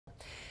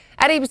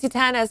At ABC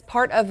 10, as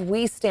part of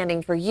We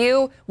Standing for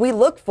You, we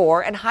look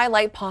for and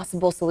highlight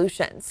possible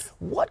solutions.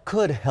 What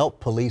could help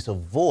police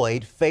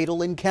avoid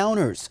fatal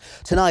encounters?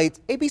 Tonight,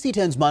 ABC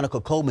 10's Monica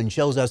Coleman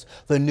shows us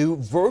the new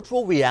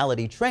virtual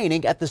reality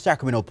training at the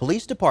Sacramento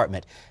Police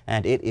Department,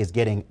 and it is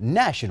getting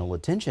national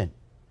attention.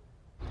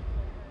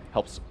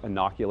 Helps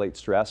inoculate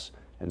stress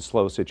and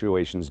slow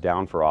situations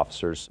down for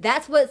officers.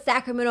 That's what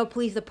Sacramento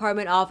Police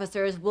Department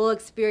officers will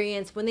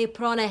experience when they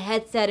put on a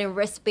headset and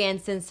wristband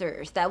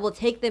sensors that will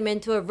take them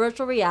into a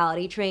virtual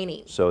reality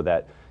training. So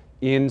that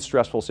in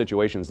stressful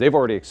situations, they've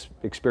already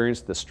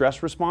experienced the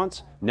stress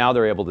response. Now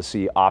they're able to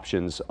see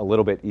options a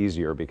little bit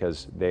easier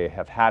because they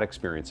have had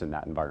experience in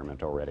that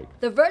environment already.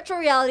 The virtual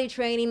reality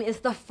training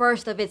is the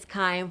first of its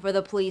kind for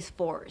the police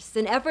force,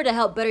 an effort to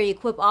help better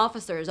equip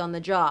officers on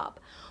the job.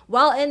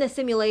 While in the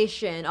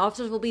simulation,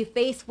 officers will be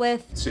faced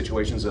with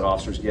situations that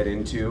officers get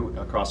into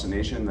across the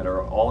nation that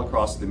are all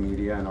across the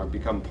media and are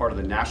become part of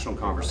the national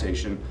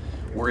conversation.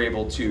 We're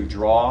able to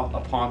draw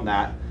upon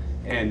that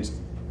and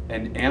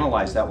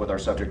analyze that with our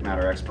subject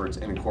matter experts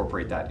and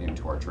incorporate that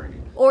into our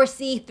training. Or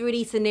see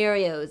 3D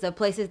scenarios of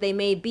places they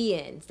may be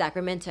in,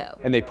 Sacramento.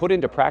 And they put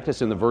into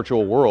practice in the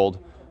virtual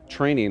world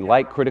training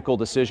like critical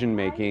decision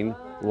making,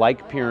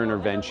 like peer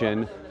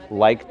intervention,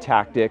 like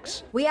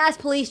tactics. We asked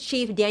Police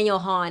Chief Daniel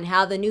Hahn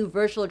how the new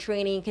virtual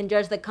training can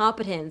judge the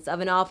competence of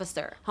an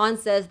officer. Hahn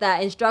says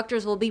that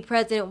instructors will be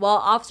present while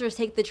officers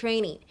take the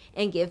training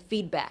and give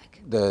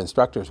feedback. The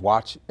instructors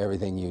watch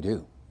everything you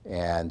do.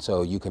 And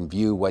so you can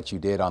view what you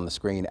did on the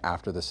screen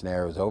after the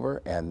scenario is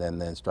over, and then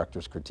the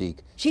instructors critique.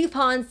 Chief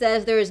Hahn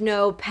says there is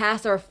no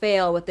pass or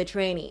fail with the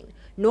training,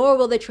 nor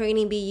will the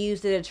training be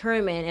used to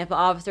determine if an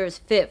officer is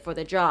fit for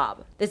the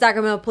job. The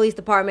Sacramento Police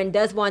Department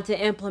does want to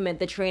implement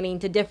the training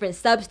to different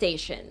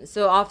substations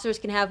so officers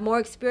can have more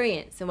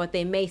experience in what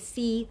they may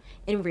see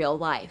in real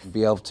life.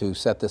 Be able to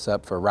set this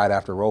up for right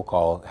after roll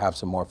call, have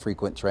some more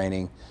frequent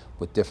training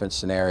with different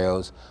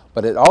scenarios,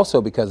 but it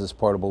also, because it's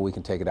portable, we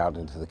can take it out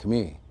into the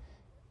community.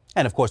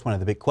 And of course, one of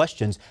the big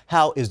questions,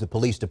 how is the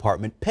police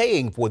department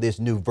paying for this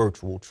new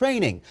virtual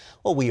training?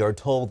 Well, we are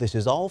told this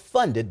is all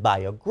funded by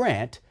a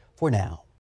grant for now.